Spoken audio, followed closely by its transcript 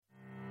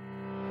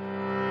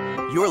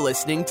You're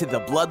listening to The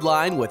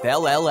Bloodline with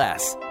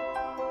LLS.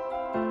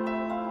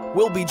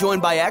 We'll be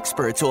joined by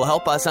experts who will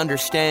help us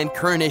understand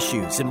current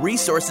issues and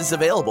resources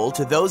available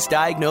to those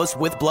diagnosed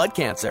with blood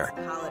cancer.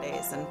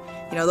 Holidays and,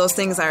 those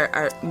things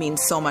mean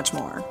so much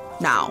more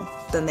now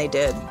than they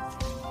did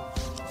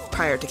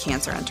prior to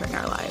cancer entering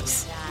our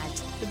lives.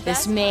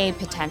 This may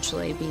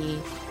potentially be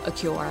a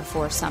cure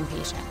for some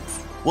patients.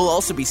 We'll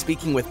also be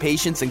speaking with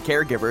patients and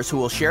caregivers who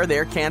will share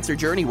their cancer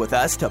journey with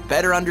us to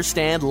better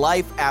understand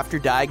life after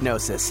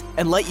diagnosis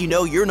and let you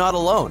know you're not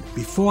alone.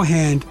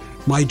 Beforehand,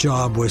 my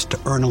job was to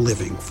earn a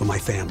living for my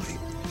family.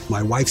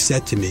 My wife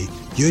said to me,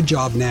 your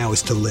job now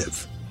is to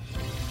live.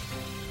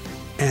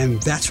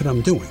 And that's what I'm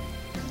doing.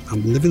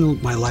 I'm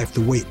living my life the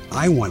way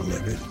I want to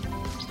live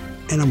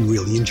it, and I'm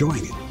really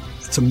enjoying it.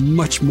 It's a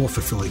much more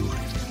fulfilling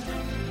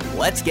life.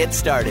 Let's get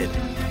started.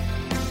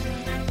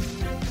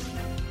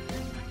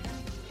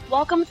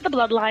 Welcome to The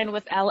Bloodline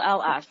with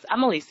LLS.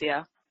 I'm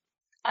Alicia.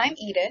 I'm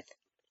Edith.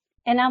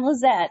 And I'm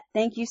Lizette.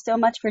 Thank you so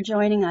much for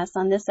joining us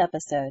on this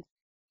episode.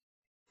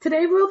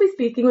 Today we'll be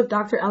speaking with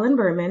Dr. Ellen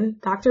Berman.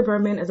 Dr.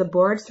 Berman is a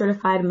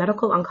board-certified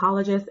medical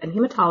oncologist and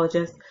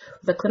hematologist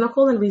with a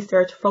clinical and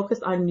research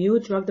focused on new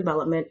drug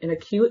development in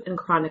acute and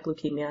chronic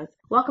leukemias.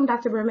 Welcome,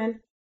 Dr.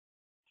 Berman.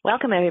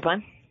 Welcome,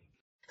 everyone.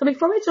 So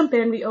before we jump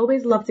in, we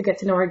always love to get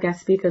to know our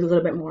guest speakers a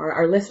little bit more.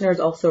 Our listeners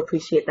also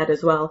appreciate that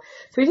as well.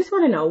 So we just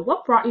want to know,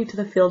 what brought you to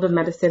the field of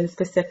medicine,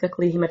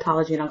 specifically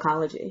hematology and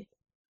oncology?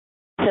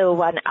 So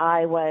when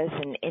I was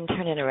an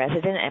intern and a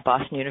resident at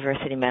Boston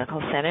University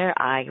Medical Center,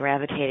 I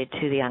gravitated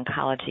to the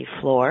oncology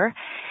floor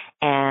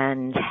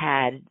and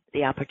had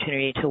the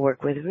opportunity to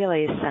work with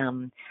really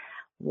some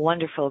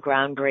wonderful,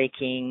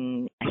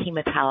 groundbreaking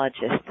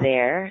hematologists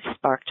there,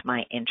 sparked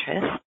my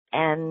interest.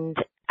 And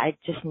I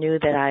just knew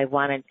that I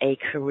wanted a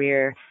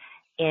career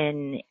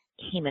in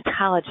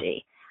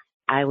hematology.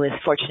 I was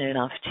fortunate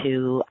enough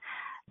to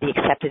be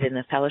accepted in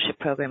the fellowship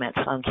program at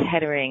Sloan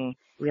Kettering,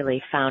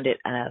 really found it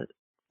a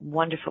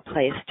wonderful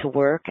place to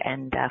work,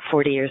 and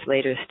 40 years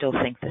later still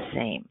think the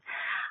same.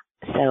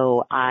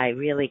 So I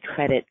really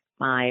credit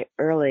my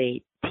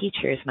early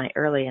teachers, my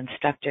early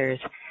instructors,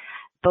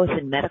 both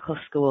in medical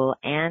school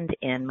and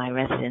in my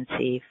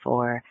residency,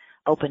 for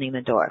opening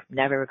the door.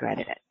 Never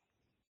regretted it.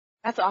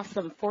 That's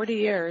awesome. 40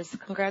 years.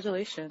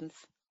 Congratulations.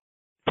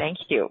 Thank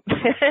you.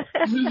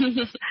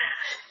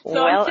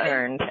 So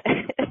earned.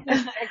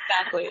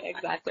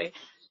 Exactly.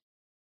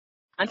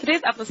 On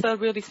today's episode,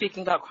 we'll be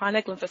speaking about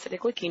chronic lymphocytic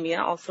leukemia,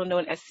 also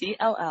known as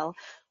CLL.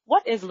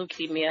 What is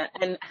leukemia,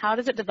 and how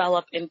does it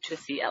develop into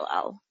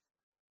CLL?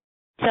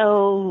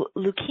 So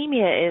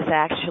leukemia is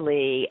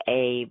actually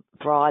a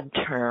broad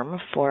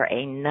term for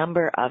a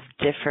number of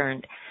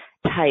different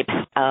types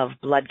of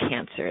blood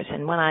cancers.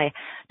 And when I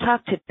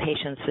talk to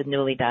patients with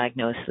newly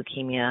diagnosed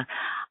leukemia,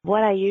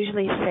 what I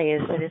usually say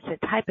is that it's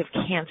a type of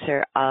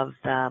cancer of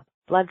the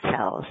blood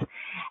cells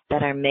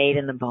that are made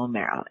in the bone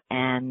marrow.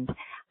 And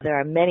there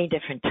are many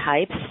different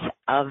types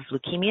of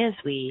leukemias.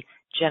 We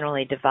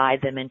generally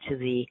divide them into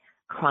the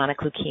chronic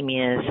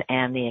leukemias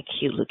and the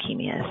acute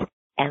leukemias.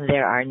 And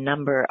there are a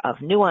number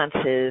of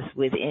nuances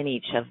within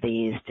each of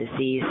these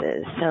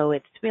diseases. So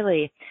it's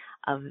really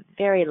a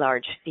very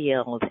large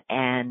field,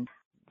 and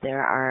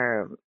there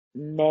are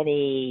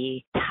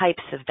many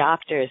types of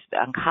doctors,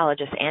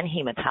 oncologists and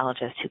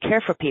hematologists who care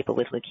for people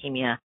with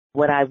leukemia.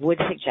 What I would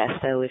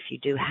suggest, though, if you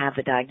do have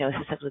the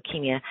diagnosis of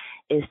leukemia,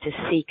 is to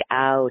seek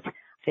out a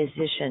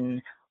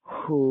physician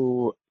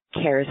who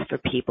cares for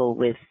people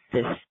with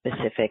this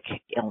specific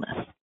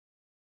illness.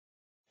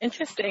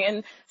 Interesting.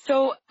 And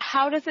so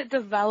how does it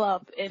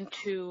develop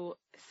into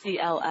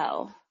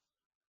CLL?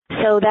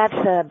 So that's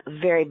a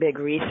very big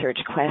research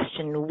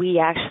question. We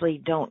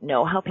actually don't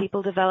know how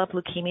people develop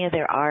leukemia.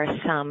 There are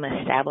some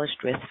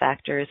established risk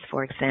factors,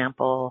 for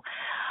example,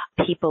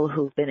 people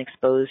who've been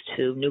exposed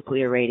to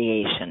nuclear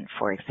radiation,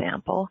 for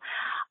example,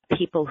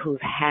 people who've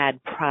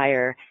had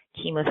prior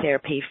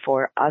chemotherapy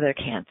for other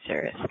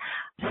cancers,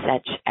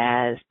 such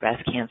as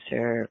breast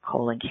cancer,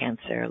 colon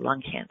cancer,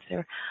 lung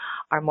cancer,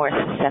 are more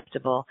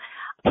susceptible.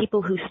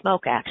 People who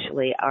smoke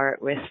actually are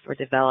at risk for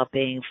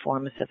developing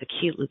forms of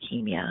acute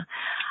leukemia.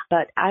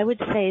 But I would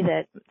say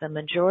that the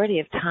majority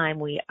of time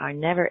we are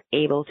never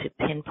able to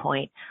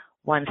pinpoint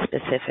one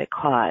specific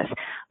cause.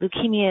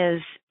 Leukemias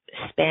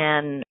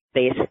span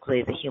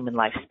basically the human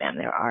lifespan.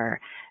 There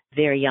are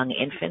very young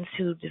infants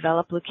who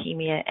develop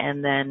leukemia,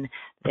 and then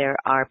there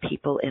are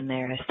people in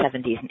their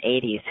 70s and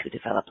 80s who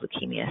develop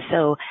leukemia.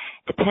 So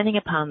depending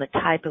upon the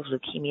type of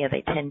leukemia,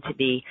 they tend to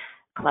be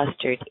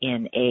clustered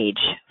in age.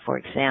 For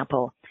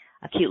example,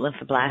 acute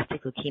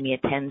lymphoblastic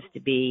leukemia tends to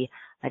be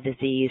a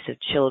disease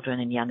of children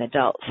and young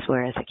adults,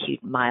 whereas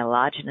acute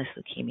myelogenous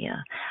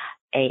leukemia,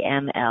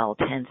 AML,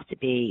 tends to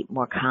be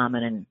more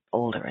common in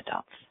older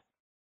adults.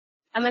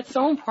 And that's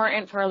so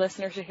important for our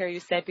listeners to hear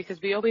you say,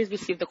 because we always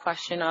receive the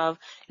question of,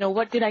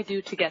 what did I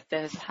do to get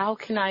this? How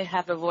can I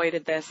have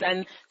avoided this?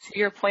 And to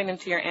your point and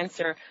to your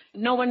answer,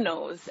 no one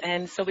knows.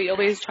 And so we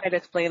always try to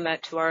explain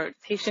that to our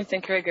patients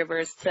and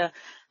caregivers to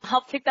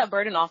help take that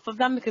burden off of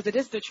them, because it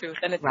is the truth.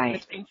 And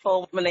it's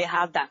painful when they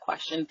have that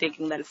question,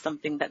 thinking that it's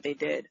something that they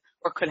did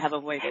or could have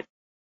avoided.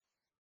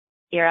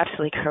 You're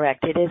absolutely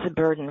correct. It is a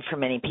burden for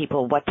many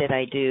people. What did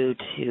I do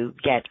to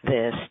get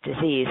this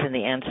disease? And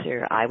the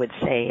answer, I would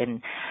say,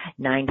 in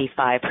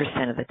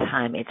 95% of the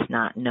time, it's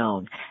not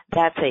known.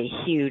 That's a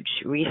huge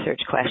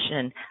research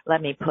question.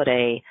 Let me put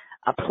a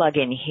plug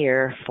in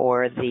here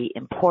for the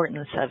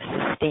importance of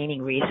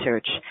sustaining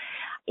research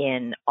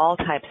in all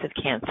types of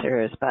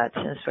cancers. But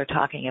since we're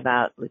talking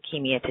about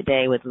leukemia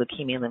today with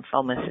Leukemia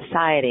Lymphoma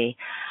Society,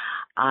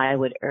 I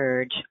would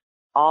urge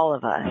all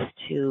of us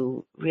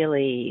to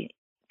really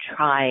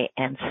try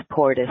and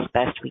support as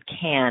best we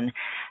can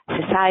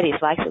societies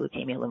like the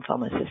Leukemia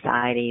Lymphoma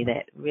Society,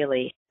 that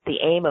really, the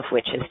aim of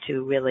which is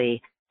to really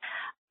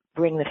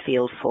bring the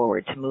field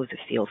forward, to move the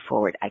field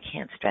forward. I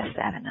can't stress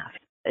that enough.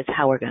 It's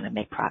how we're going to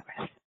make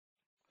progress.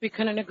 We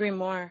couldn't agree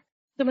more.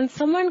 So when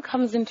someone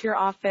comes into your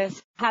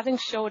office, having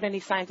showed any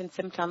signs and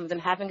symptoms and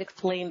having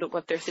explained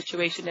what their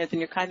situation is, and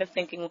you're kind of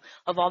thinking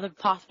of all the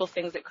possible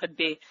things it could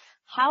be,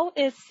 how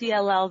is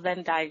CLL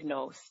then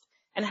diagnosed?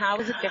 And how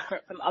is it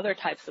different from other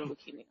types of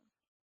leukemia?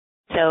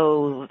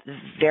 So,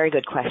 very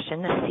good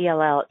question. The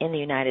CLL in the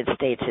United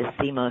States is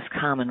the most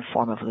common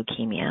form of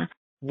leukemia.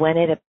 When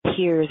it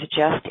appears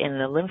just in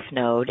the lymph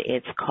node,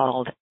 it's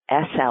called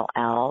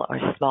SLL, or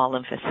small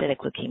lymphocytic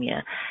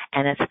leukemia,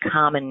 and it's a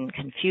common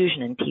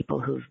confusion in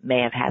people who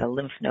may have had a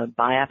lymph node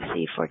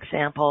biopsy, for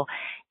example,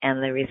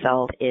 and the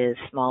result is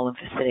small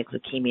lymphocytic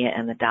leukemia,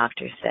 and the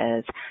doctor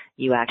says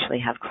you actually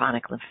have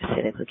chronic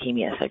lymphocytic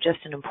leukemia. So just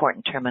an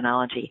important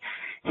terminology.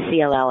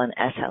 CLL and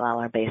SLL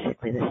are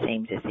basically the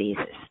same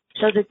diseases.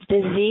 So the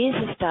disease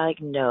is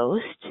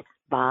diagnosed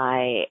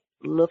by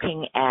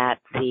looking at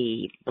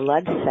the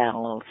blood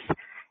cells,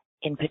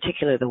 in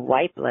particular the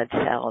white blood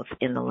cells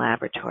in the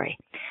laboratory.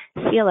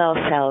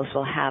 CLL cells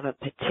will have a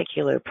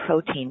particular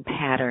protein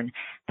pattern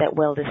that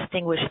will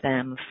distinguish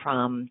them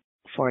from,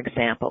 for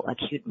example,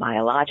 acute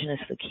myelogenous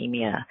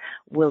leukemia,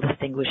 will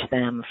distinguish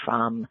them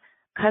from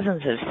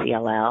cousins of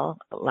CLL,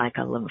 like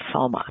a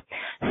lymphoma.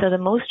 So the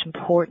most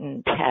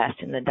important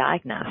test, and the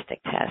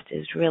diagnostic test,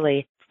 is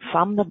really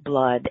from the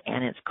blood,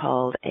 and it's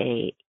called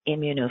a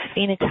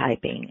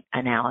immunophenotyping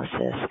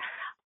analysis,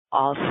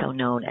 also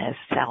known as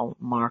cell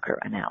marker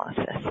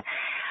analysis.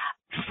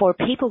 For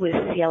people with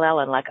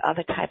CLL and like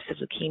other types of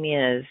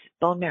leukemias,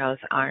 bone marrows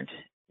aren't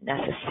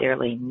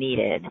necessarily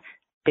needed.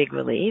 Big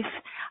relief.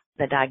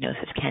 The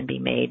diagnosis can be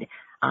made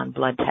on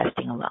blood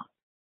testing alone.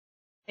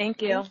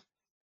 Thank you.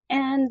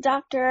 And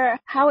doctor,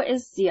 how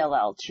is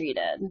CLL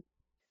treated?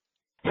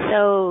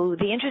 So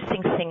the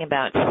interesting thing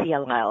about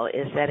CLL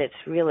is that it's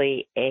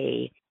really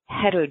a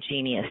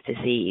heterogeneous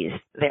disease.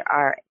 There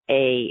are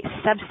a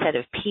subset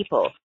of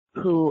people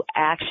who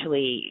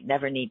actually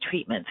never need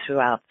treatment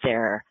throughout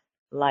their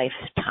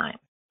lifetime.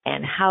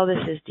 And how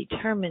this is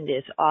determined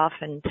is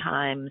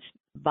oftentimes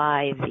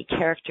by the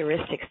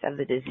characteristics of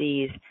the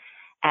disease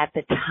at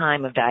the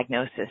time of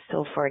diagnosis.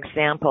 So, for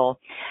example,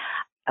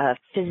 a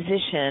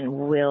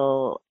physician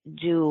will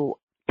do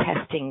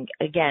testing,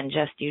 again,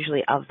 just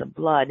usually of the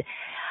blood,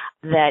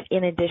 that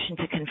in addition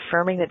to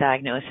confirming the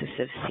diagnosis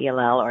of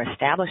CLL or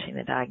establishing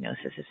the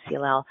diagnosis of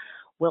CLL,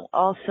 we'll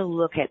also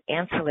look at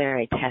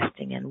ancillary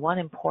testing, and one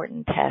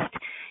important test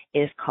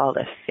is called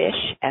a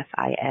FISH,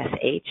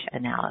 F-I-S-H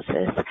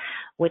analysis,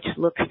 which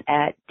looks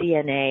at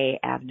DNA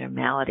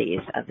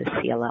abnormalities of the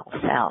CLL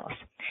cells.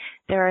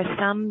 There are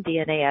some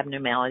DNA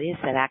abnormalities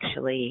that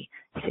actually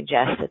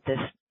suggest that this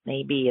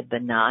may be a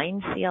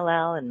benign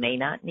CLL and may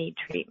not need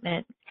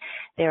treatment.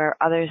 There are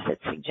others that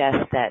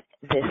suggest that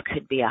this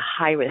could be a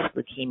high-risk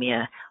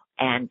leukemia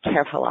and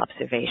careful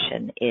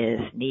observation is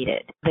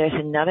needed. There's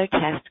another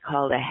test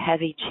called a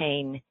heavy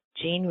chain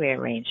gene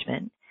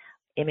rearrangement,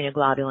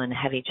 immunoglobulin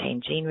heavy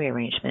chain gene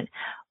rearrangement,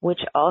 which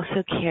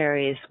also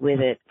carries with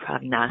it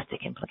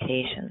prognostic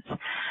implications.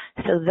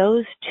 So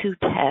those two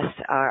tests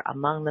are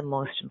among the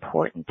most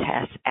important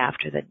tests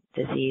after the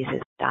disease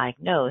is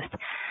diagnosed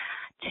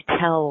to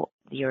tell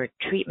your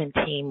treatment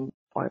team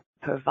or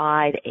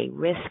provide a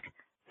risk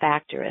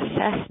factor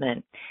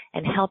assessment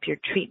and help your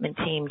treatment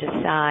team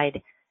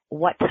decide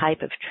what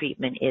type of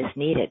treatment is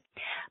needed.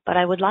 But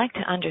I would like to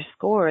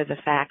underscore the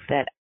fact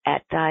that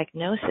at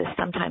diagnosis,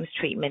 sometimes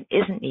treatment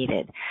isn't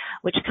needed,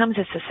 which comes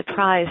as a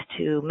surprise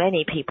to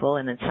many people,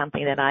 and it's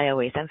something that I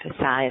always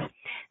emphasize.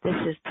 This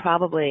is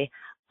probably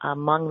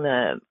among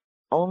the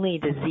only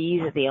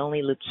diseases, the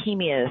only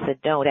leukemias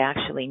that don't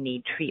actually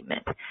need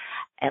treatment,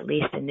 at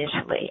least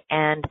initially.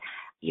 And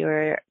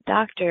your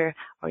doctor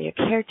or your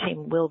care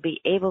team will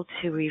be able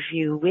to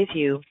review with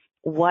you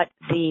what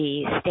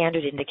the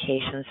standard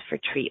indications for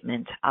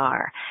treatment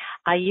are.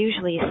 I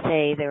usually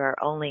say there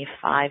are only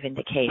 5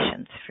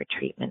 indications for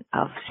treatment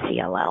of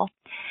CLL,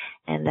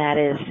 and that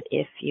is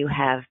if you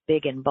have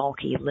big and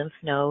bulky lymph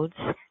nodes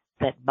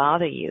that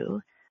bother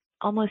you,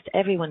 almost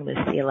everyone with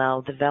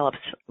CLL develops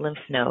lymph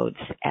nodes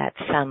at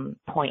some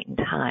point in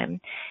time.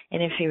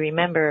 And if you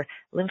remember,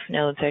 lymph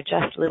nodes are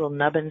just little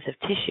nubbins of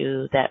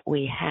tissue that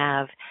we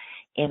have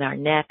in our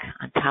neck,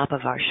 on top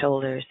of our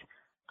shoulders,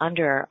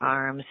 under our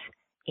arms,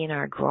 in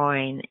our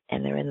groin,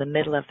 and they're in the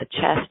middle of the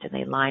chest and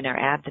they line our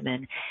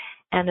abdomen.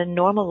 And the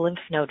normal lymph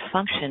node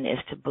function is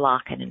to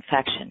block an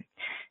infection.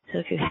 So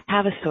if you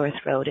have a sore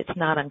throat, it's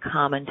not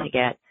uncommon to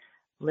get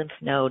lymph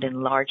node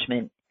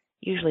enlargement.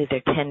 Usually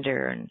they're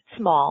tender and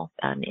small,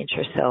 an inch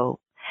or so.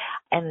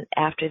 And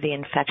after the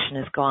infection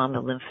is gone, the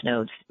lymph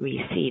nodes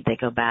recede. They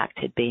go back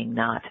to being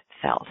not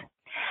felt.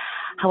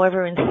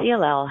 However, in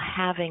CLL,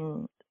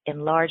 having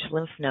enlarged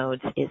lymph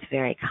nodes is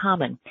very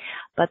common,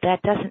 but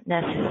that doesn't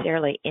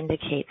necessarily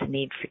indicate the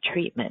need for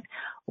treatment.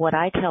 What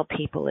I tell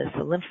people is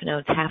the lymph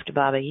nodes have to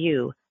bother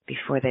you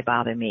before they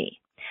bother me.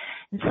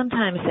 And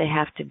sometimes they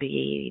have to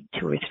be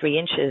 2 or 3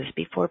 inches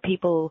before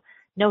people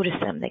notice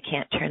them. They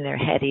can't turn their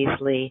head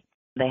easily.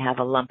 They have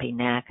a lumpy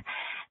neck.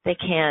 They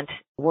can't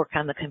work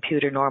on the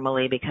computer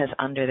normally because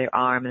under their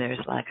arm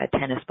there's like a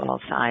tennis ball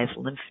size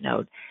lymph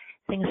node,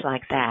 things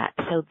like that.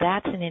 So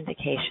that's an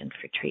indication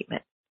for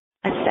treatment.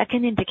 A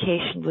second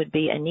indication would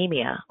be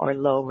anemia or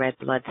low red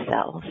blood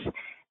cells.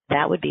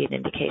 That would be an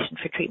indication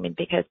for treatment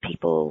because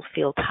people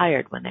feel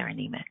tired when they're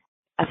anemic.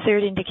 A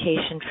third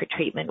indication for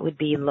treatment would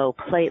be low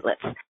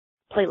platelets.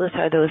 Platelets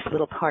are those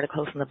little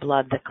particles in the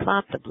blood that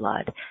clot the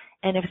blood.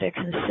 And if they're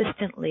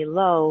consistently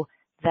low,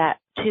 that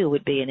too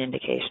would be an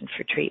indication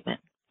for treatment.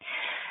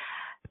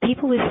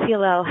 People with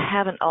CLL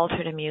have an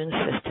altered immune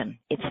system.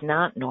 It's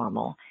not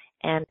normal.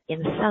 And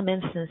in some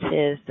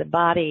instances, the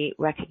body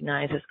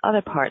recognizes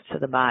other parts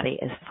of the body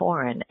as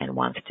foreign and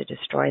wants to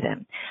destroy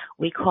them.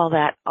 We call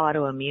that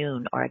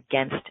autoimmune or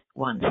against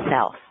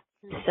oneself.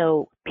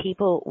 So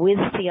people with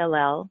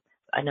CLL,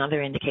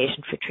 another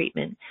indication for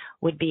treatment,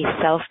 would be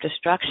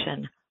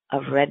self-destruction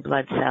of red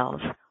blood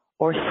cells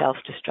or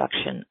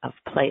self-destruction of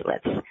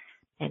platelets.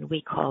 And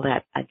we call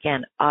that,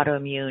 again,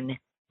 autoimmune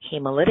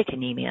hemolytic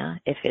anemia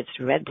if it's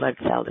red blood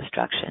cell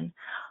destruction,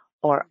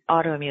 or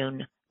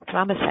autoimmune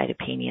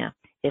thrombocytopenia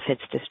if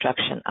it's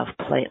destruction of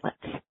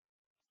platelets.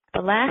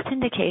 The last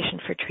indication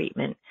for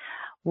treatment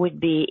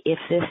would be if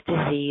this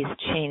disease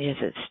changes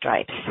its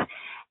stripes.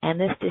 And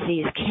this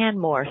disease can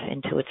morph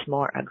into its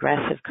more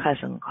aggressive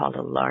cousin called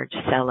a large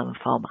cell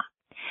lymphoma.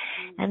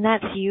 And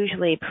that's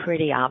usually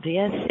pretty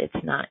obvious.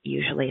 It's not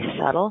usually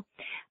subtle.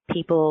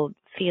 People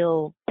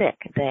feel sick.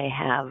 They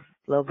have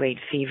low-grade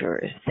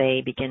fevers.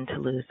 They begin to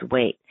lose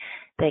weight.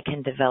 They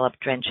can develop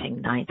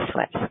drenching night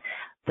sweats.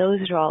 Those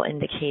are all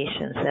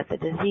indications that the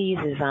disease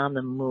is on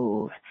the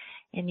move.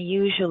 And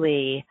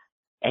usually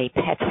a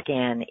PET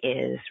scan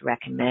is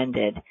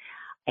recommended,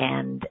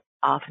 and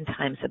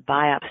oftentimes a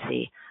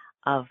biopsy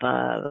of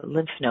a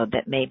lymph node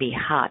that may be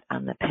hot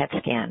on the PET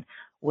scan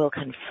will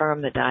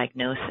confirm the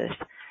diagnosis.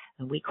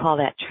 And we call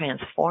that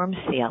transformed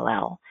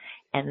CLL,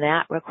 and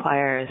that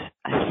requires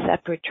a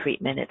separate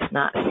treatment. It's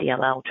not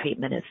CLL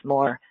treatment, it's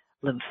more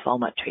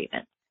lymphoma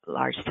treatment,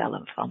 large cell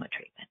lymphoma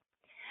treatment.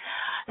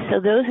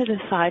 So those are the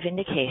 5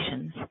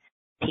 indications.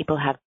 People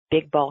have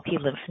big, bulky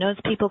lymph nodes.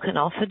 People can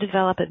also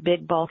develop a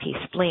big, bulky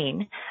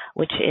spleen,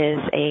 which is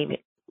a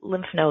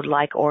lymph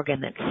node-like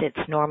organ that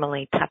sits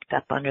normally tucked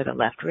up under the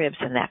left ribs,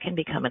 and that can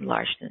become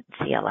enlarged in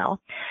CLL.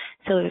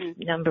 So if,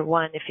 number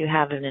 1, if you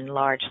have an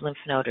enlarged lymph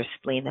node or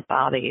spleen that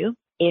bother you,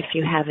 if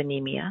you have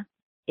anemia,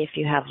 if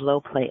you have low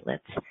platelets,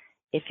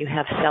 if you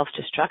have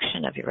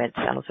self-destruction of your red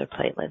cells or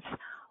platelets,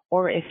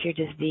 or if your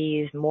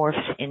disease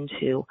morphs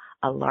into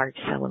a large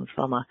cell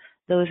lymphoma,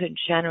 those are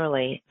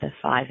generally the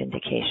 5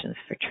 indications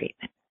for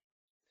treatment.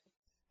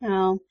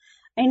 Now,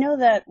 I know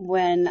that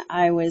when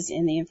I was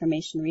in the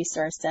Information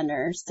Resource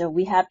Center, so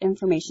we have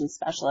information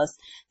specialists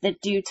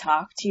that do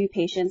talk to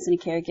patients and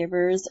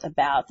caregivers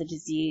about the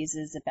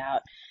diseases,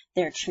 about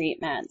their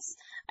treatments.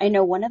 I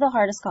know one of the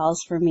hardest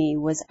calls for me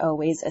was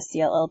always a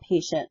CLL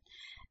patient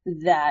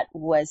that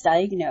was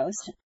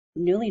diagnosed,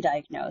 newly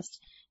diagnosed,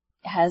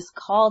 has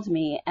called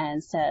me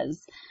and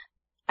says,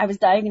 I was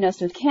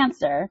diagnosed with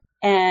cancer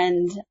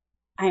and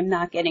I'm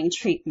not getting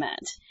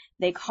treatment.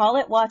 They call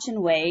it watch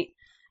and wait.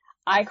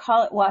 I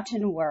call it watch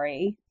and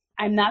worry.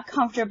 I'm not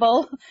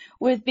comfortable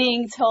with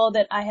being told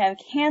that I have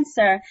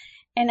cancer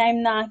and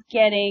I'm not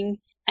getting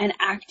an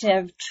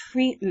active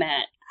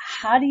treatment.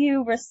 How do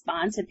you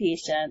respond to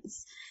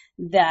patients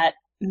that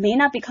may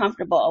not be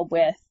comfortable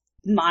with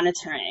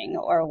monitoring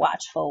or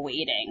watchful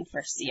waiting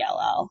for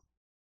CLL?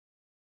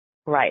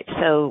 Right.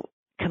 So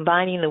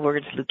combining the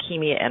words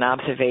leukemia and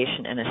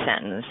observation in a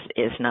sentence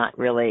is not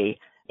really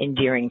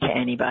endearing to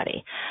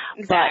anybody.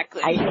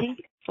 Exactly. But I think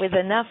with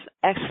enough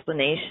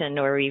explanation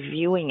or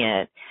reviewing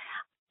it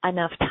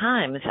enough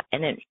times,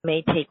 and it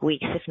may take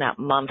weeks, if not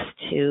months,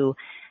 to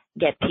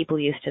get people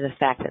used to the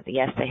fact that,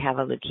 yes, they have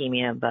a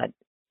leukemia, but,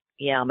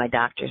 yeah, my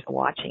doctor's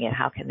watching it.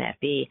 How can that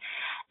be?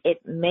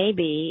 It may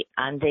be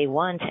on day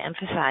 1 to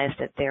emphasize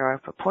that there are a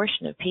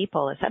proportion of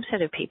people, a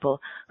subset of people,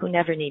 who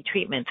never need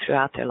treatment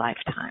throughout their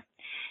lifetime.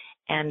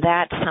 And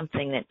that's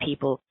something that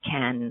people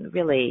can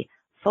really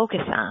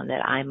focus on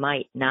that I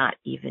might not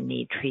even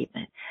need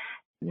treatment.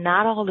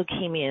 Not all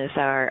leukemias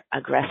are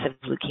aggressive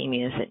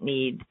leukemias that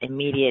need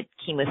immediate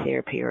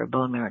chemotherapy or a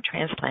bone marrow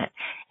transplant,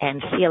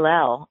 and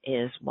CLL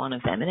is one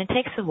of them. And it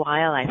takes a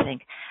while, I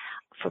think,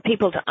 for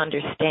people to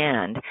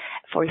understand.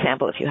 For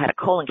example, if you had a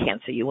colon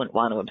cancer, you wouldn't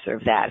want to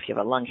observe that. If you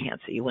have a lung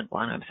cancer, you wouldn't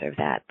want to observe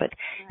that. But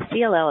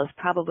CLL is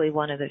probably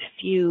one of the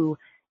few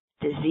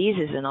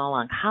diseases in all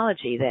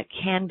oncology that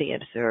can be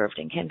observed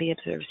and can be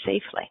observed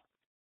safely.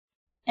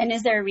 And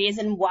is there a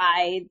reason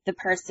why the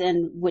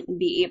person wouldn't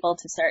be able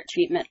to start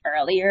treatment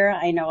earlier?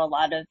 I know a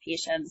lot of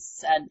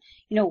patients said,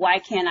 why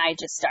can't I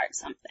just start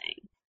something?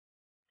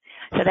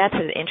 So that's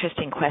an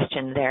interesting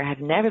question. There have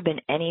never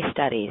been any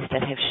studies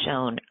that have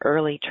shown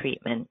early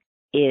treatment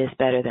is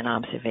better than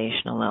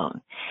observation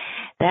alone.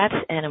 That's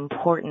an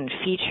important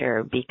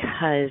feature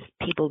because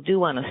people do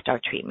want to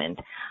start treatment.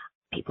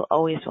 People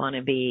always want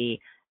to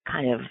be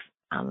kind of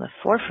on the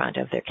forefront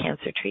of their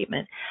cancer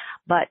treatment.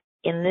 But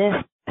in this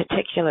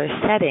particular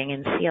setting,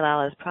 and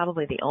CLL is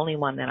probably the only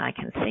one that I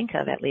can think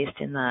of, at least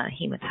in the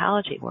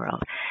hematology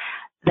world,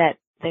 that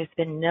there's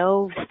been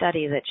no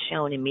study that's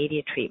shown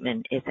immediate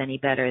treatment is any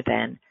better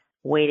than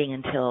waiting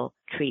until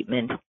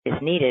treatment is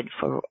needed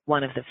for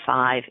one of the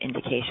 5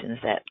 indications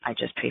that I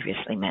just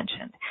previously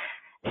mentioned.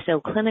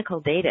 So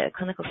clinical data,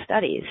 clinical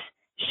studies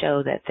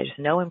show that there's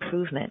no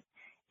improvement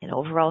in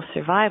overall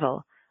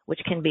survival,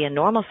 which can be a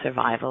normal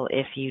survival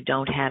if you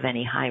don't have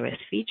any high-risk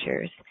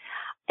features.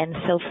 And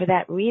so for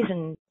that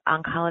reason,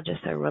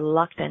 oncologists are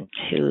reluctant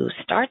to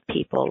start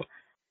people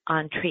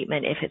on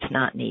treatment if it's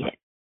not needed.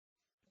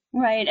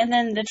 Right, and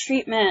then the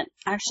treatment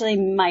actually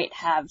might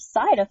have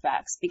side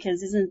effects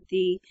because isn't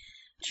the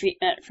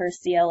treatment for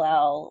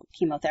CLL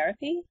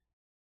chemotherapy?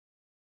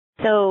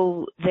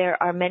 So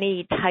there are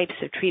many types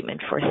of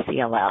treatment for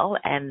CLL,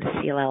 and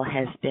CLL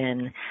has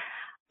been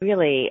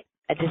really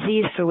a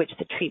disease for which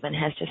the treatment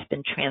has just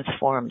been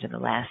transformed in the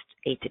last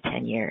 8 to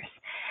 10 years.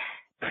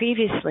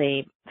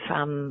 Previously,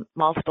 from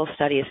multiple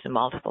studies to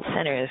multiple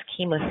centers,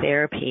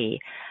 chemotherapy,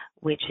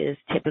 which is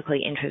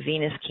typically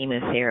intravenous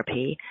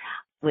chemotherapy,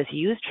 was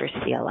used for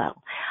CLL.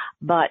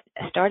 But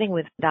starting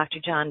with Dr.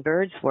 John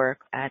Bird's work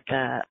at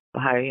the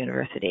Ohio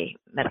University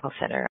Medical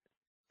Center,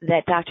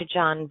 that Dr.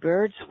 John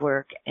Bird's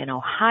work in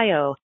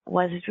Ohio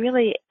was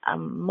really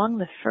among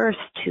the first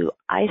to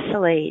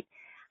isolate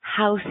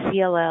how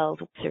CLL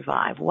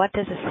survive. What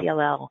does a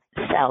CLL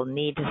cell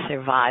need to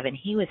survive? And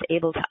he was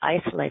able to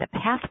isolate a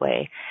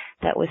pathway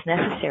that was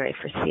necessary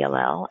for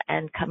CLL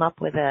and come up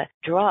with a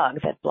drug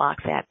that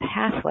blocked that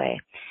pathway.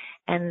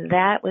 And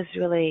that was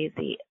really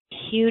the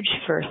huge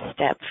first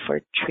step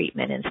for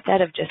treatment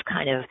instead of just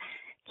kind of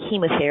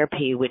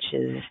chemotherapy, which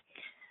is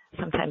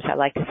sometimes I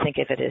like to think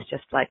of it as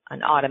just like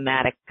an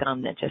automatic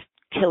gun that just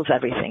kills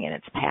everything in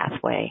its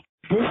pathway.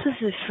 This was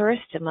the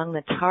first among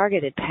the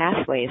targeted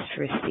pathways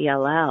for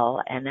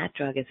CLL, and that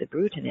drug is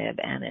ibrutinib,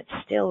 and it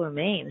still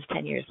remains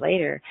 10 years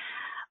later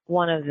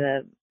one of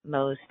the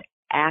most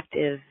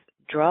active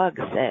drugs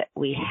that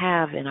we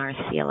have in our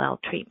CLL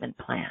treatment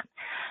plan.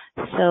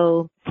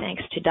 So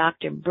thanks to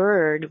Dr.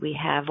 Bird, we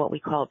have what we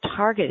call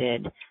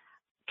targeted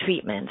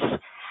treatments.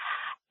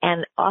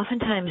 And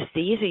oftentimes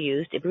these are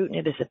used.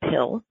 Ibrutinib is a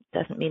pill.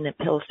 Doesn't mean that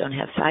pills don't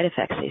have side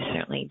effects. They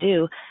certainly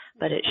do.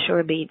 But it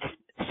sure beats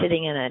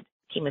sitting in a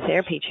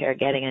chemotherapy chair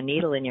getting a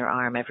needle in your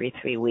arm every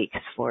 3 weeks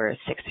for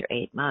 6 or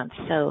 8 months.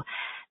 So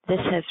this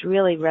has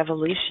really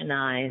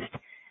revolutionized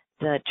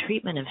the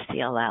treatment of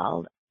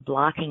CLL,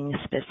 blocking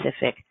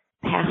specific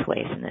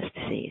pathways in this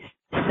disease.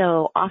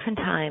 So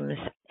oftentimes,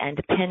 and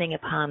depending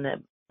upon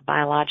the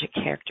biologic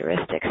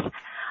characteristics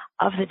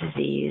of the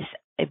disease,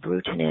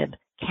 ibrutinib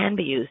can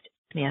be used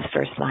as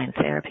first-line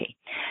therapy.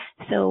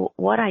 So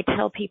what I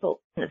tell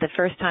people the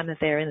first time that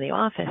they're in the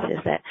office is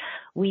that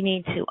we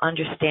need to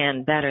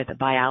understand better the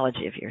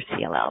biology of your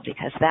CLL,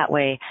 because that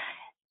way,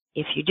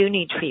 if you do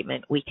need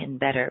treatment, we can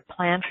better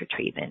plan for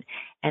treatment.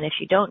 And if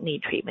you don't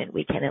need treatment,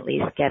 we can at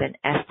least get an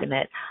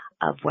estimate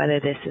of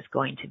whether this is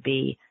going to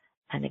be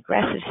an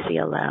aggressive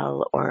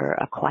CLL or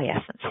a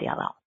quiescent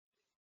CLL.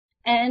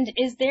 And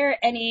is there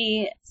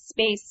any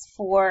space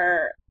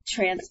for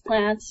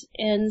transplant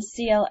in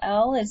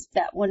CLL? Is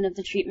that one of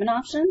the treatment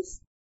options?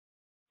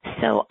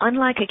 So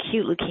unlike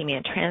acute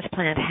leukemia,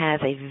 transplant has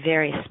a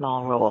very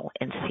small role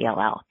in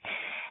CLL.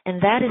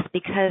 And that is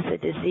because the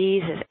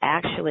disease is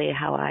actually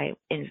how I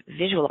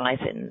visualize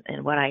it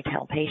and what I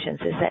tell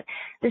patients is that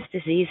this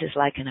disease is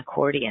like an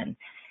accordion.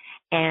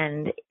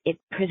 And it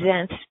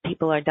presents,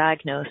 people are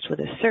diagnosed with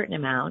a certain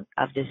amount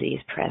of disease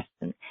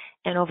present,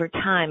 and over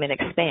time it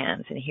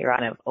expands. And here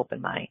I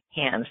open my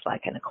hands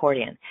like an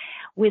accordion.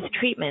 With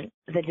treatment,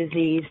 the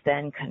disease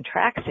then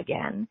contracts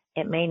again.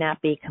 It may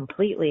not be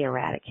completely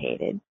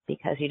eradicated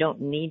because you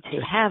don't need to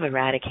have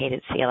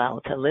eradicated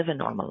CLL to live a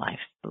normal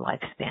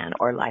lifespan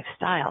or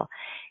lifestyle.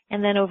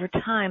 And then over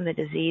time, the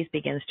disease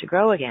begins to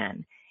grow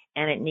again.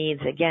 And it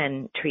needs,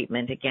 again,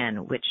 treatment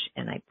again,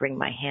 and I bring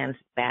my hands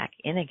back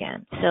in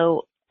again.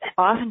 So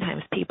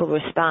oftentimes people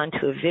respond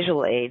to a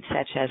visual aid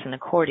such as an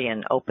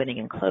accordion opening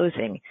and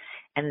closing,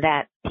 and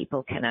that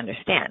people can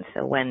understand.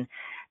 So when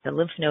the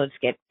lymph nodes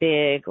get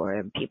big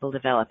or people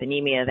develop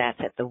anemia,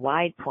 that's at the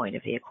wide point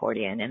of the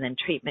accordion, and then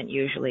treatment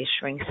usually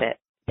shrinks it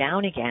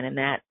down again, and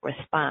that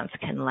response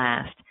can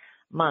last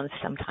months,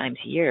 sometimes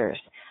years.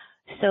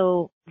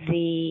 So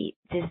the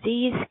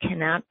disease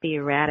cannot be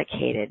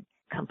eradicated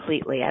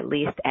completely, at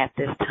least at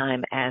this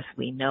time as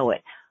we know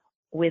it.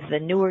 With the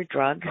newer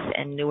drugs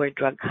and newer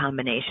drug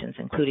combinations,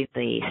 including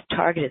the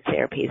targeted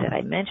therapy that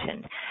I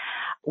mentioned,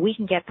 we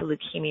can get the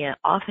leukemia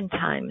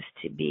oftentimes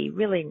to be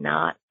really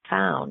not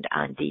found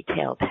on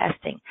detailed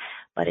testing,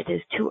 but it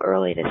is too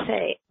early to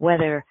say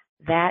whether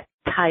that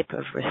type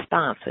of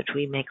response, which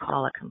we may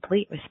call a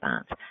complete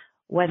response,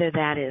 whether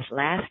that is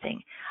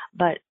lasting.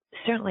 But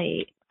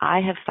certainly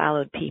I have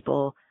followed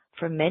people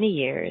for many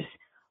years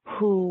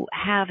who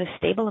have a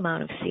stable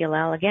amount of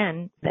CLL,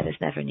 again, that has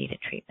never needed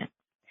treatment.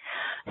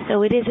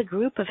 So it is a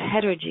group of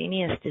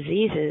heterogeneous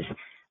diseases.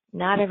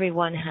 Not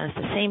everyone has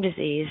the same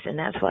disease, and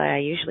that's why I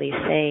usually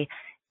say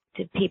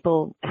to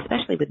people,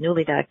 especially with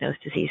newly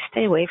diagnosed disease,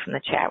 stay away from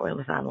the chat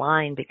rooms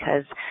online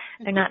because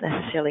they're not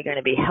necessarily going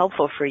to be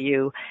helpful for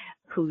you.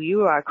 Who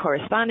you are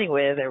corresponding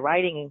with or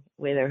writing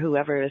with or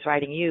whoever is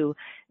writing you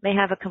may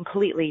have a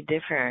completely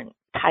different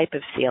type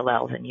of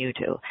CLL than you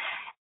do.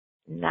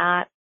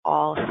 Not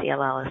all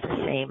CLL is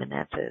the same, and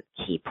that's a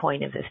key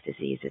point of this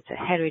disease. It's a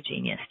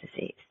heterogeneous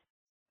disease.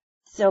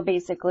 So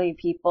basically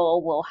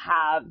people will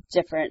have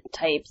different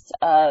types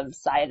of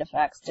side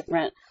effects,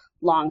 different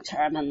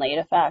long-term and late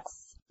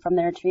effects from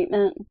their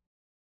treatment?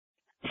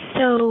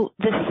 So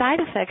the side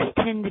effects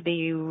tend to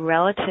be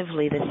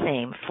relatively the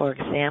same. For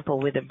example,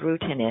 with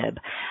ibrutinib,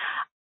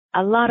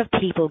 a lot of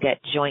people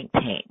get joint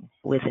pain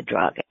with the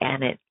drug,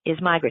 and it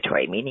is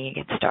migratory, meaning you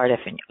can start off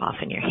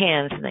in your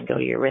hands and then go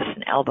to your wrists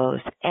and elbows.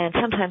 And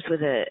sometimes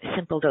with a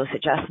simple dose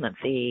adjustment,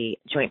 the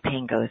joint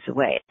pain goes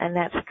away, and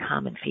that's a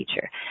common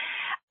feature.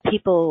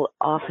 People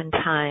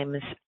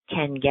oftentimes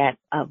can get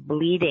a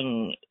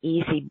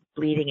easy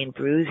bleeding and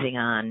bruising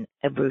on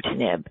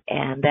ibrutinib,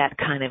 and that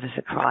kind of is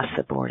across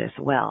the board as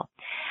well.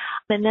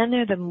 And then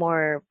there are the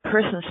more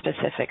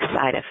person-specific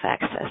side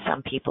effects.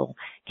 Some people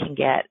can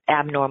get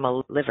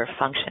abnormal liver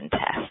function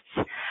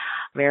tests.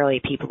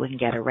 Rarely people can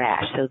get a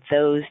rash. So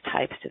those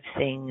types of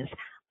things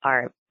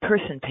are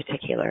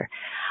person-particular.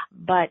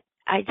 But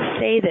I'd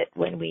say that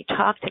when we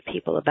talk to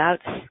people about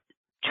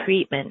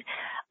treatment,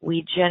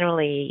 we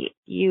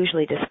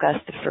usually discuss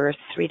the first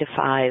 3 to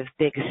 5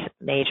 big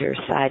major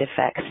side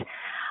effects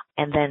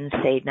and then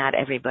say not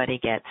everybody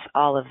gets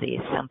all of these.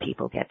 Some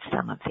people get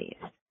some of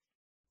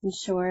these.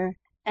 Sure.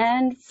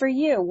 And for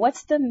you,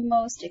 what's the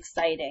most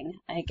exciting,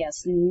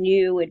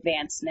 new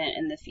advancement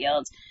in the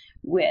field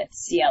with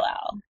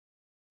CLL?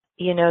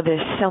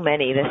 There's so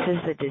many. This is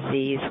the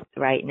disease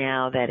right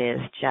now that is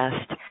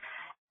just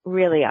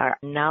really our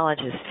knowledge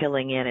is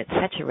filling in at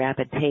such a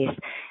rapid pace.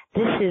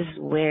 This is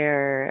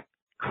where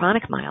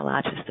chronic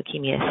myelogenous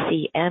leukemia,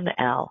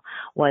 CML,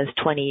 was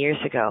 20 years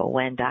ago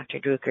when Dr.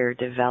 Drucker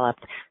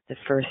developed the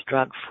first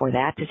drug for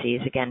that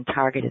disease, again,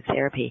 targeted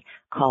therapy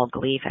called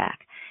Gleevec.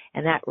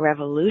 And that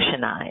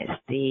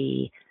revolutionized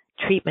the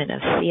treatment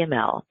of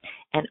CML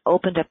and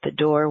opened up the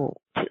door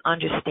to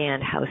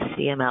understand how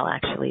CML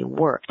actually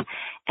worked.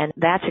 And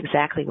that's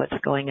exactly what's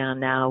going on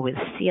now with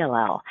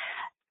CLL.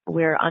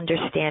 We're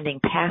understanding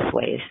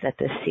pathways that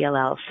the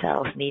CLL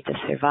cells need to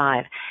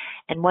survive.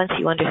 And once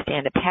you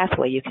understand a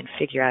pathway, you can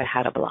figure out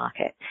how to block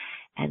it.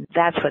 And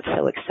that's what's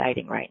so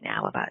exciting right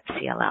now about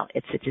CLL.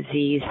 It's a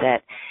disease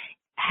that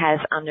has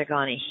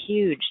undergone a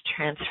huge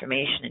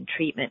transformation in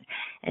treatment,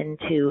 and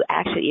to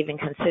actually even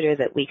consider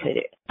that we could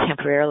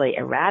temporarily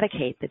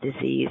eradicate the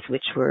disease,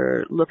 which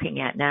we're looking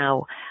at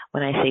now.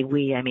 When I say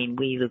we, I mean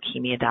we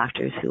leukemia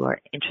doctors who are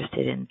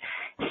interested in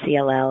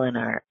CLL and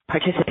are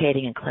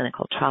participating in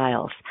clinical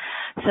trials.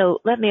 So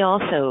let me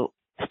also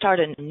start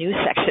a new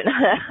section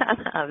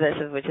of this,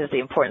 which is the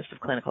importance of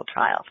clinical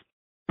trials.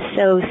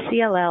 So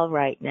CLL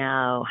right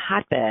now,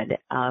 hotbed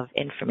of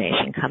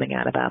information coming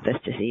out about this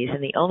disease,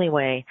 and the only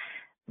way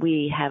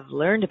we have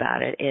learned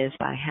about it is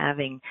by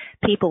having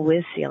people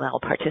with CLL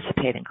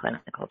participate in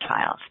clinical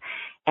trials.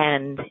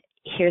 And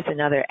here's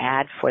another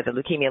ad for the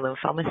Leukemia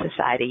Lymphoma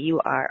Society. You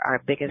are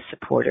our biggest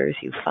supporters.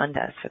 You fund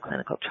us for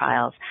clinical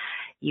trials.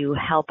 You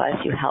help us.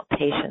 You help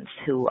patients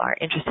who are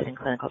interested in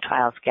clinical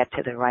trials get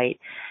to the right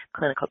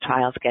clinical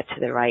trials, get to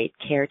the right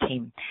care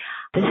team.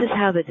 This is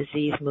how the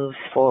disease moves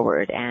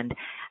forward. And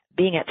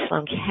being at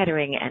Sloan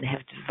Kettering and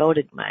have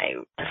devoted my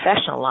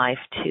professional life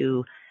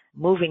to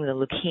moving the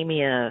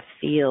leukemia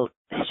field,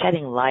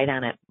 shedding light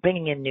on it,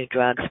 bringing in new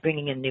drugs,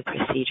 bringing in new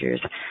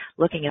procedures,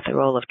 looking at the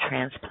role of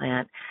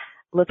transplant,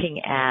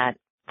 looking at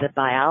the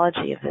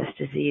biology of this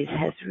disease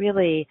has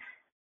really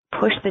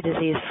pushed the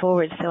disease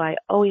forward. So I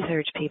always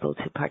urge people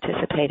to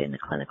participate in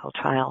a clinical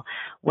trial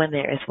when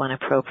there is one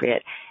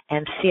appropriate.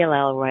 And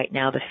CLL right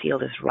now, the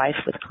field is rife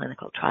with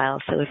clinical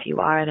trials. So if you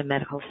are at a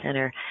medical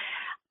center,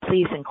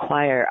 please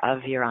inquire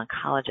of your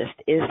oncologist,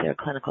 is there a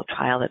clinical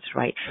trial that's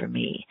right for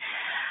me?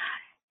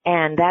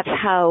 And that's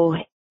how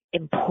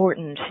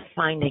important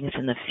findings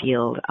in the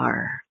field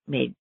are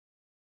made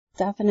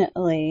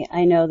Definitely.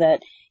 I know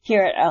that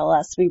here at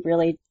LS, we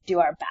really do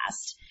our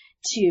best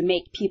to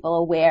make people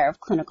aware of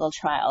clinical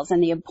trials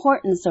and the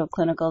importance of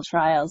clinical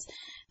trials.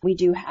 We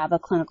do have a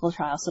clinical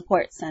trial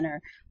support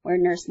center where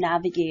nurse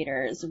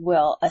navigators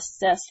will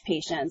assist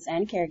patients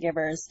and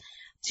caregivers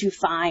to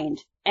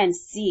find and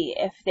see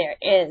if there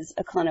is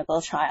a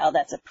clinical trial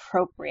that's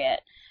appropriate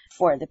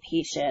for the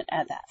patient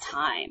at that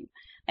time.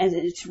 And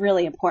it's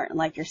really important,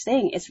 like you're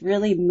saying, it's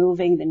really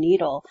moving the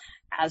needle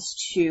as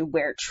to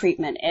where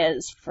treatment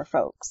is for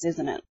folks,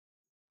 isn't it?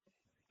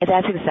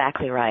 That's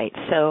exactly right.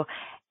 So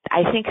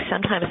I think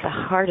sometimes the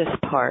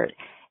hardest part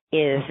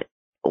is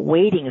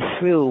wading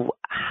through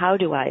how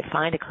do I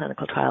find a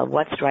clinical trial,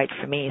 what's right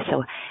for me.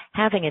 So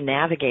having a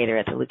navigator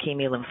at the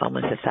Leukemia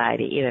Lymphoma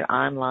Society, either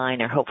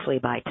online or hopefully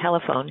by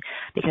telephone,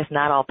 because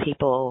not all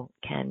people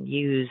can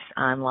use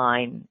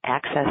online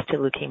access to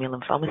Leukemia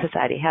Lymphoma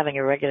Society, having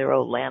a regular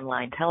old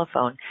landline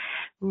telephone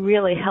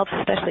really helps,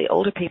 especially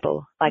older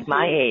people like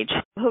my age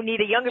who need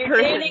a younger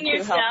person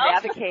to help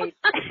navigate,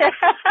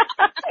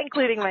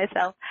 including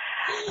myself.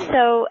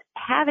 So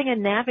having a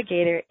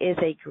navigator is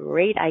a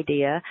great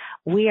idea.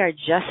 We are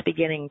just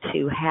beginning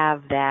to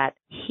have that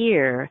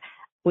here,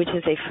 which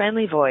is a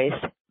friendly voice.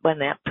 When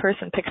that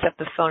person picks up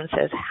the phone and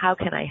says, how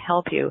can I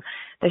help you?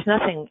 There's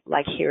nothing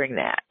like hearing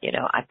that. You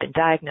know, I've been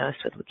diagnosed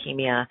with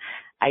leukemia.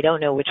 I don't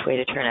know which way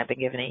to turn. I've been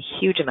given a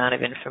huge amount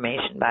of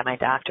information by my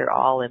doctor,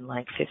 all in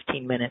like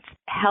 15 minutes.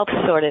 Help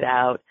sort it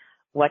out.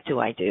 What do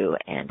I do?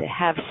 And to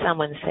have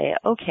someone say,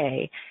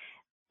 okay,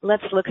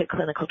 let's look at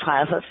clinical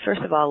trials. Let's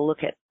first of all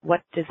look at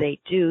what do they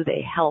do.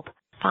 They help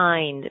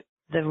find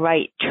the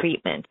right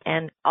treatment.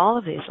 And all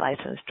of these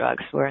licensed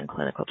drugs were in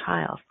clinical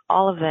trials.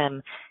 All of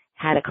them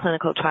had a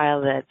clinical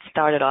trial that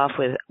started off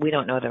with, we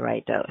don't know the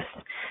right dose.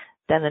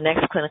 Then the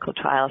next clinical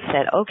trial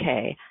said,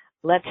 okay,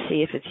 let's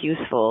see if it's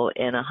useful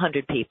in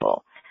 100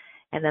 people.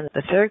 And then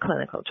the third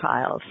clinical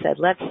trial said,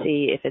 let's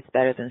see if it's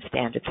better than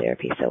standard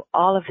therapy. So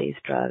all of these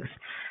drugs,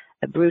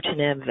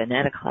 ibrutinib,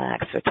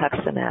 venetoclax,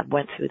 rituximab,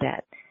 went through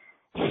that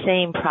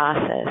same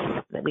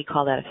process. That we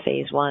call that a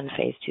phase 1,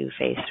 phase 2,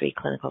 phase 3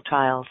 clinical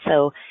trial.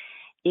 So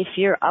if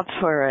you're up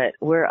for it,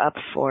 we're up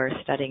for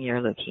studying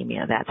your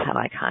leukemia. That's how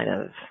I kind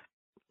of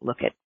look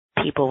at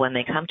people when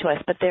they come to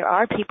us. But there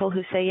are people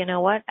who say, you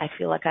know what, I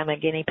feel like I'm a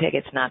guinea pig.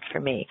 It's not for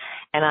me.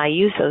 And I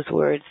use those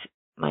words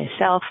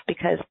myself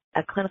because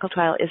a clinical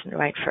trial isn't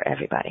right for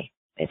everybody.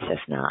 It's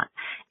just not.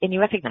 And you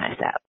recognize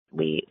that.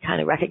 We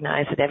kind of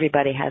recognize that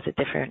everybody has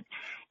a different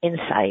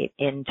insight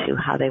into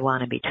how they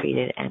want to be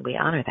treated, and we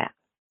honor that.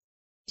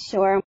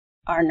 Sure.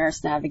 Our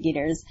nurse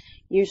navigators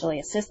usually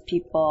assist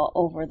people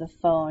over the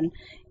phone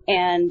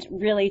and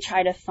really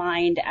try to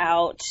find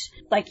out,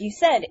 like you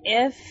said,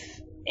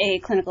 if a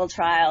clinical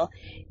trial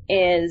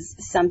is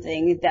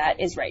something that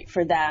is right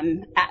for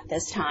them at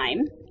this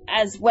time,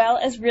 as well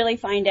as really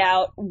find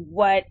out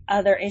what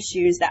other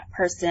issues that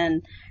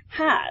person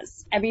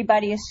has.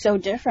 Everybody is so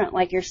different,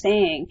 like you're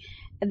saying,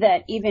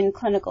 that even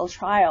clinical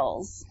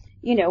trials,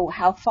 you know,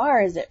 how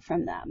far is it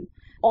from them?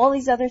 All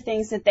these other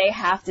things that they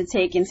have to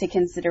take into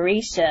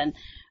consideration.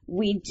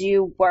 We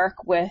do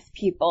work with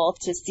people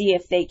to see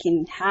if they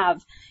can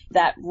have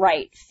that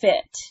right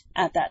fit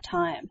at that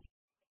time.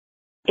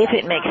 If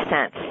it makes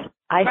sense.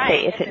 I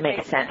say if it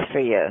makes sense for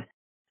you.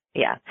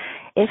 Yeah.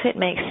 If it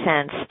makes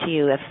sense to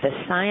you, if the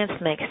science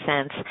makes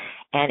sense,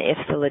 and if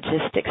the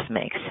logistics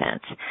make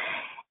sense.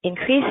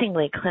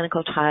 Increasingly,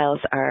 clinical trials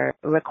are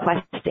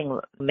requesting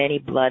many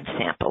blood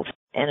samples.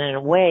 And in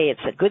a way,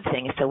 it's a good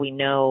thing, so we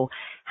know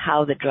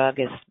how the drug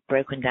is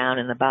broken down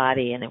in the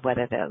body and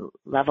whether the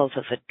levels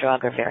of the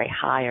drug are very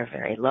high or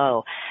very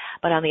low.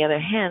 But on the other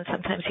hand,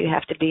 sometimes you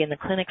have to be in the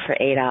clinic for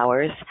 8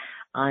 hours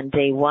on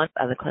day 1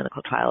 of the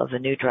clinical trial of the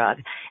new drug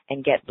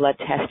and get blood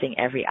testing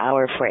every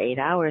hour for 8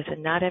 hours,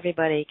 and not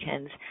everybody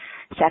can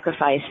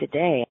sacrifice a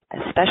day,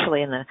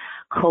 especially in the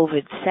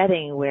COVID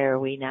setting where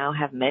we now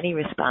have many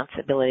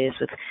responsibilities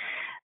with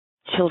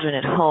children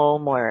at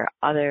home or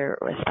other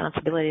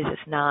responsibilities.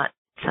 It's not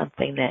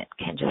something that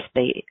can just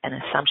be an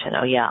assumption,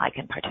 oh yeah, I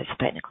can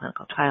participate in a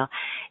clinical trial.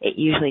 It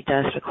usually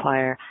does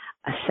require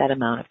a set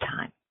amount of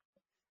time.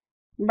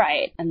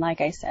 Right. And like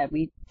I said,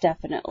 we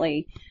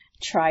definitely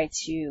try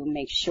to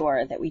make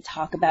sure that we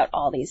talk about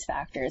all these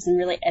factors and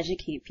really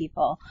educate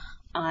people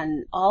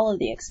on all of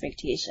the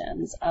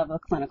expectations of a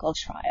clinical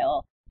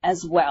trial,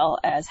 as well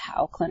as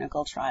how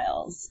clinical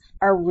trials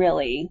are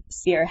really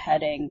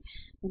spearheading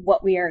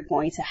what we are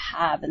going to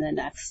have in the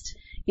next,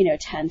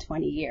 10,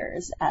 20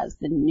 years as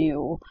the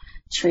new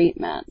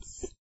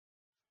treatments.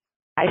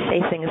 I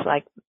say things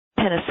like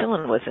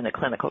penicillin was in a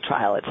clinical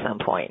trial at some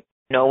point.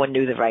 No one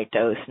knew the right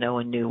dose. No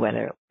one knew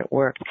whether it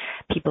worked.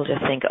 People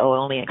just think,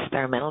 only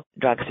experimental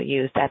drugs are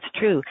used. That's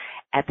true.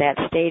 At that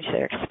stage,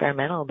 they're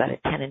experimental, but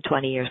at 10 and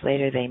 20 years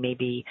later, they may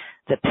be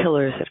the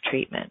pillars of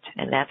treatment.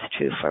 And that's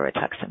true for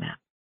rituximab.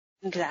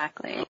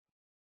 Exactly.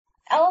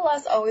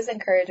 LLS always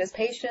encourages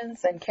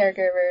patients and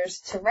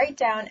caregivers to write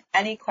down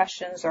any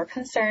questions or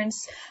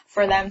concerns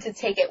for them to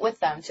take it with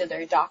them to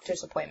their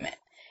doctor's appointment.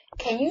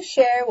 Can you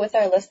share with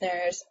our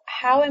listeners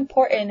how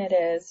important it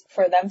is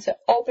for them to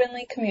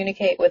openly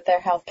communicate with their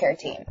healthcare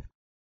team?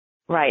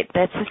 Right.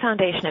 That's the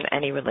foundation of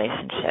any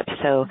relationship.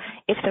 So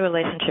if the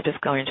relationship is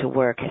going to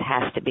work, it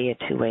has to be a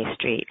two-way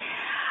street.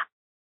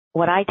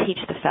 What I teach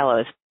the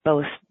fellows,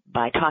 both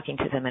by talking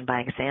to them and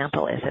by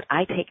example, is that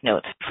I take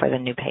notes for the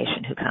new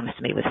patient who comes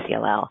to me with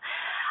CLL.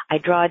 I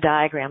draw a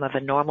diagram of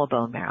a normal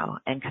bone marrow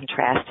and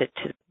contrast it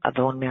to a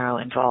bone marrow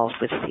involved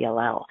with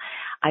CLL.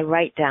 I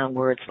write down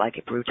words like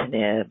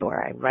ibrutinib,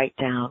 or I write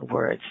down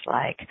words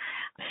like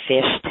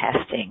FISH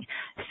testing,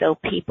 so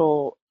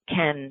people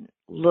can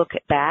look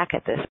back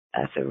at this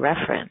as a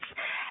reference.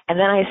 And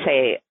then I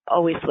say,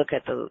 always look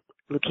at the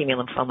Leukemia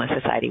Lymphoma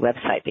Society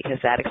website, because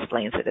that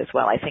explains it as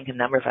well. I think a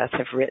number of us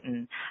have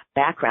written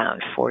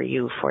background for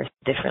you for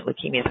different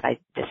leukemias. I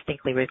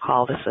distinctly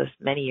recall, this was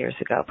many years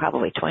ago,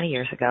 probably 20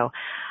 years ago,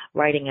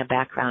 writing a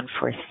background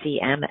for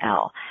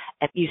CML.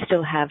 And you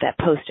still have that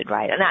posted,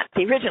 right? And not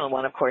the original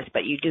one, of course,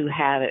 but you do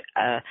have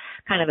a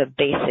kind of a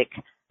basic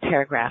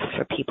paragraph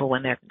for people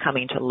when they're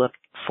coming to look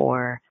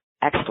for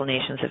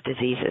explanations of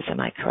diseases. Am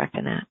I correct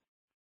in that?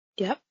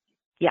 Yep.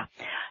 Yeah.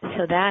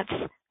 So that's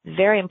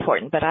very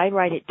important, but I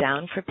write it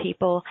down for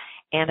people,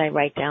 and I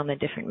write down the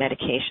different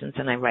medications,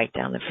 and I write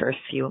down the first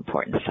few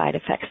important side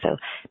effects, so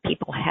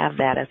people have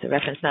that as a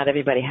reference. Not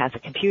everybody has a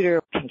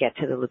computer, can get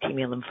to the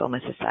Leukemia Lymphoma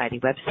Society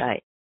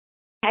website.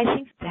 I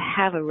think to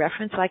have a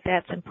reference like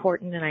that's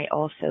important, and I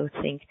also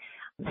think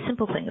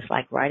simple things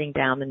like writing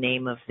down the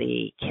name of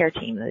the care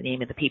team, the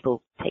name of the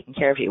people taking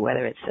care of you,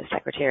 whether it's the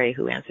secretary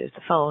who answers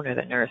the phone or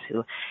the nurse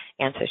who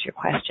answers your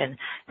question,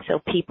 so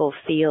people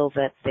feel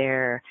that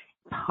they're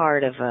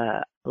part of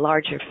a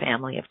larger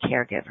family of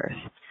caregivers.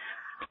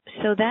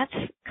 So that's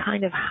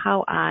kind of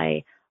how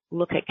I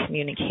look at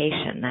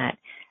communication, that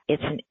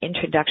it's an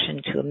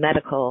introduction to a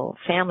medical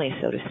family,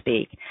 so to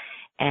speak,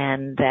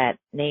 and that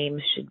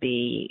names should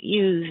be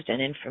used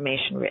and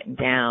information written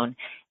down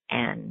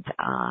and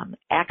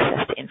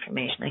access to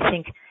information. I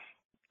think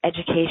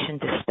education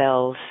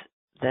dispels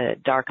the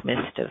dark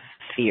mist of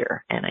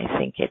fear, and I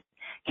think it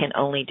can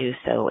only do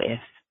so if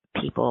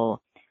people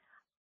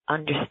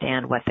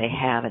understand what they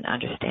have and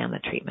understand the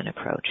treatment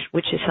approach,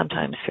 which is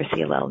sometimes for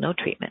CLL no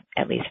treatment,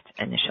 at least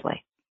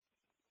initially.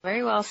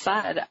 Very well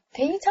said.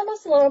 Can you tell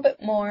us a little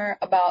bit more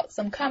about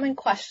some common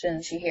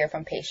questions you hear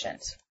from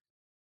patients?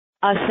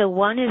 So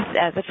one is,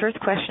 the first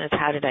question is,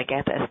 how did I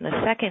get this? And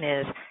the second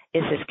is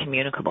this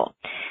communicable?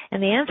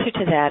 And the answer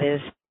to that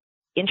is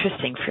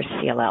interesting for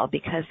CLL,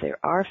 because there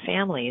are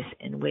families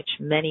in which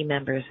many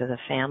members of the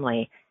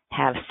family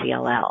have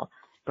CLL.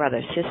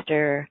 Brother,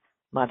 sister,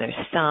 mother,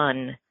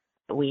 son.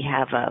 We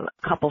have a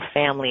couple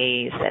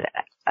families that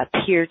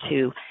appear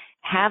to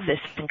have this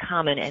in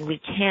common, and we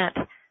can't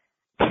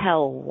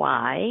tell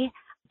why,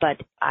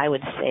 but I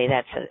would say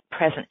that's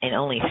present in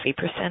only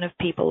 3% of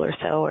people or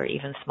so, or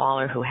even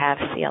smaller, who have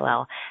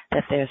CLL,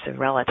 that there's a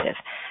relative.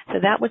 So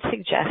that would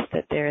suggest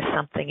that there is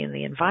something in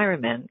the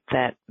environment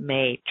that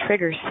may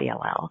trigger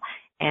CLL,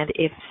 and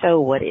if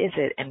so, what is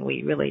it? And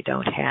we really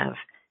don't have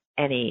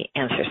any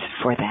answers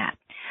for that.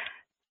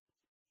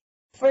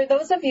 For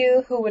those of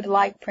you who would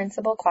like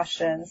principal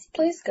questions,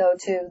 please go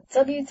to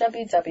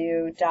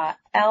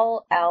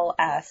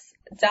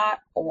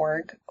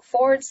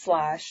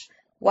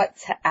www.lls.org/what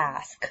to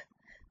ask.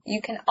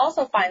 You can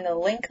also find the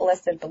link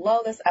listed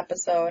below this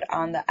episode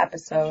on the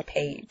episode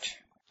page.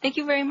 Thank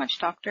you very much,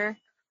 Doctor.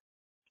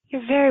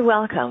 You're very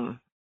welcome.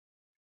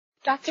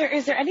 Doctor,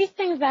 is there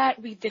anything that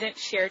we didn't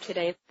share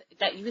today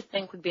that you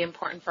think would be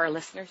important for our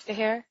listeners to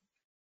hear?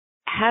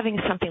 Having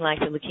something like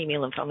the Leukemia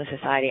Lymphoma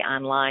Society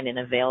online and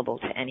available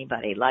to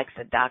anybody, like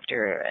the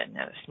doctor in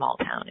a small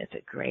town, is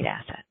a great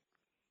asset.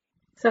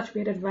 Such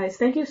great advice.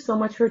 Thank you so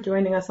much for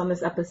joining us on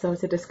this episode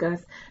to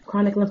discuss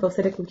chronic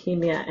lymphocytic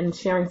leukemia and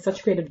sharing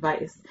such great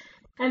advice.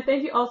 And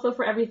thank you also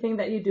for everything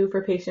that you do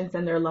for patients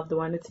and their loved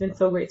one. It's been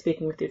so great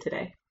speaking with you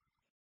today.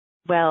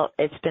 Well,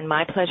 it's been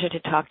my pleasure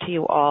to talk to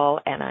you all,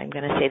 and I'm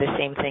going to say the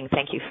same thing.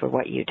 Thank you for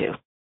what you do.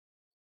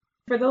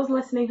 For those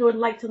listening who would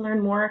like to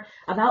learn more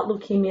about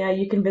leukemia,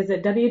 you can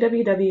visit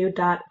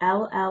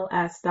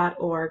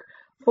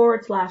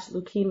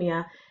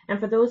www.lls.org/leukemia. And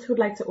for those who'd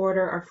like to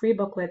order our free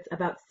booklets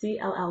about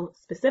CLL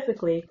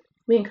specifically,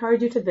 we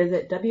encourage you to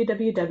visit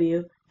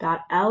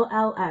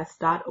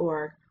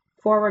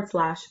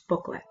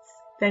www.lls.org/booklets.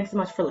 Thanks so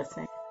much for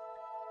listening.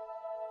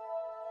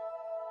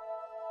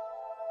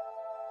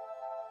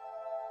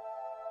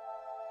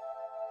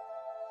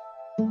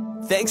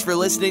 Thanks for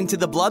listening to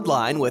The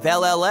Bloodline with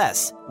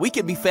LLS. We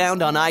can be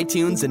found on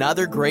iTunes and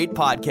other great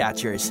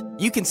podcatchers.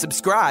 You can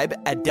subscribe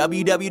at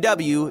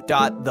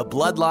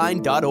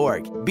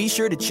www.thebloodline.org. Be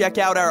sure to check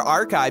out our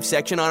archive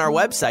section on our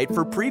website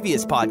for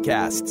previous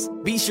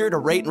podcasts. Be sure to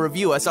rate and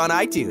review us on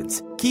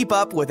iTunes. Keep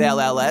up with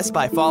LLS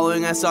by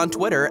following us on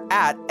Twitter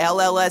at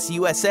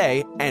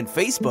LLSUSA and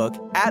Facebook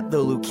at the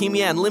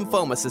Leukemia and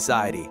Lymphoma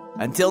Society.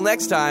 Until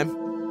next time.